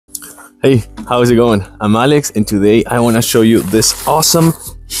Hey, how's it going? I'm Alex, and today I want to show you this awesome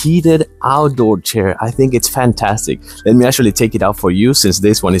heated outdoor chair. I think it's fantastic. Let me actually take it out for you since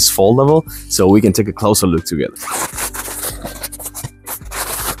this one is foldable, so we can take a closer look together.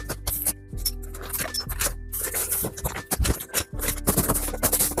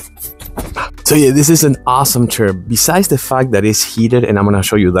 So yeah, this is an awesome chair. Besides the fact that it's heated, and I'm gonna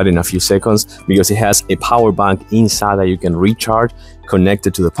show you that in a few seconds, because it has a power bank inside that you can recharge, connect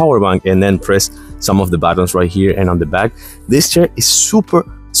it to the power bank, and then press some of the buttons right here and on the back. This chair is super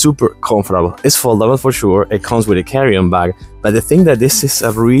comfortable. It's foldable for sure. It comes with a carry-on bag, but the thing that this is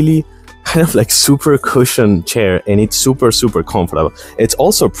a really kind of like super cushion chair, and it's super comfortable. It's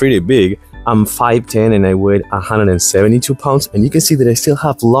also pretty big. I'm 5'10" and I weigh 172 pounds, and you can see that I still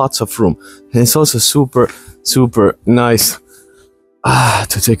have lots of room, and it's also super nice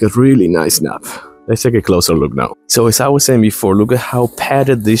to take a really nice nap. Let's take a closer look now. So as I was saying before, look at how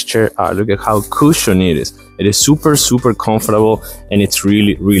padded this chair are. Look at how cushiony it is. It is super comfortable, and it's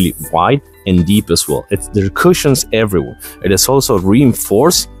really wide and deep as well. There are cushions everywhere. It is also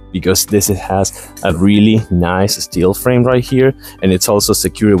reinforced because this has a really nice steel frame right here, and it's also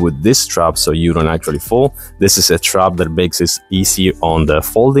secured with this strap so you don't actually fall. This is a strap that makes it easier on the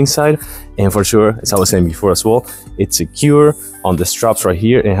folding side, and for sure, as I was saying before as well, it's secure on the straps right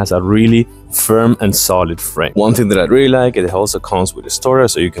here, and it has a really firm and solid frame. One thing that I really like, it also comes with a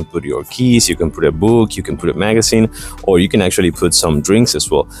storage, so you can put your keys, you can put a book, you can put a magazine, or you can actually put some drinks as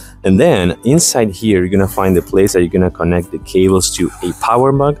well. And then inside here, you're gonna find the place that you're gonna connect the cables to a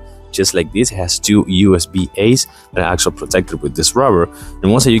power bank. Just like this, it has two USB-A's that are actually protected with this rubber.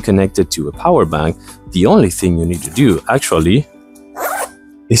 And once you connect it to a power bank, the only thing you need to do actually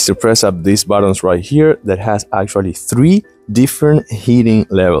is to press up these buttons right here that has actually 3 different heating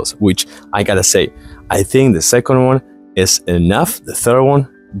levels, which I gotta say, I think the second one is enough. The third one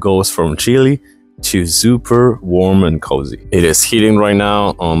goes from chilly to super warm and cozy. It is heating right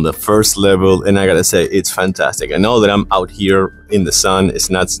now on the first level, and I gotta say, it's fantastic. I know that I'm out here in the sun. It's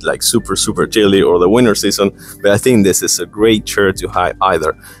not like super chilly or the winter season, but I think this is a great chair to have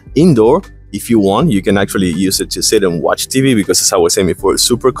either indoor. If you want, you can actually use it to sit and watch TV, because as I was saying before, it's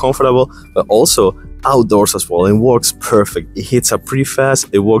super comfortable, but also outdoors as well, and works perfect. It heats up pretty fast.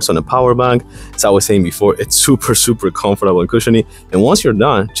 It works on a power bank. As I was saying before, it's super comfortable and cushiony. And once you're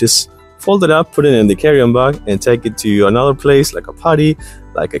done, just fold it up, put it in the carry-on bag, and take it to another place like a party,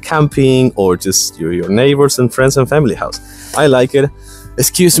 like a camping, or just your neighbors and friends and family house. I like it.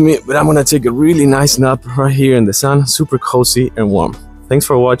 Excuse me, but I'm gonna take a really nice nap right here in the sun, super cozy and warm. Thanks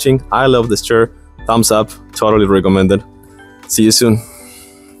for watching. I love this chair. Thumbs up, totally recommended. See you soon.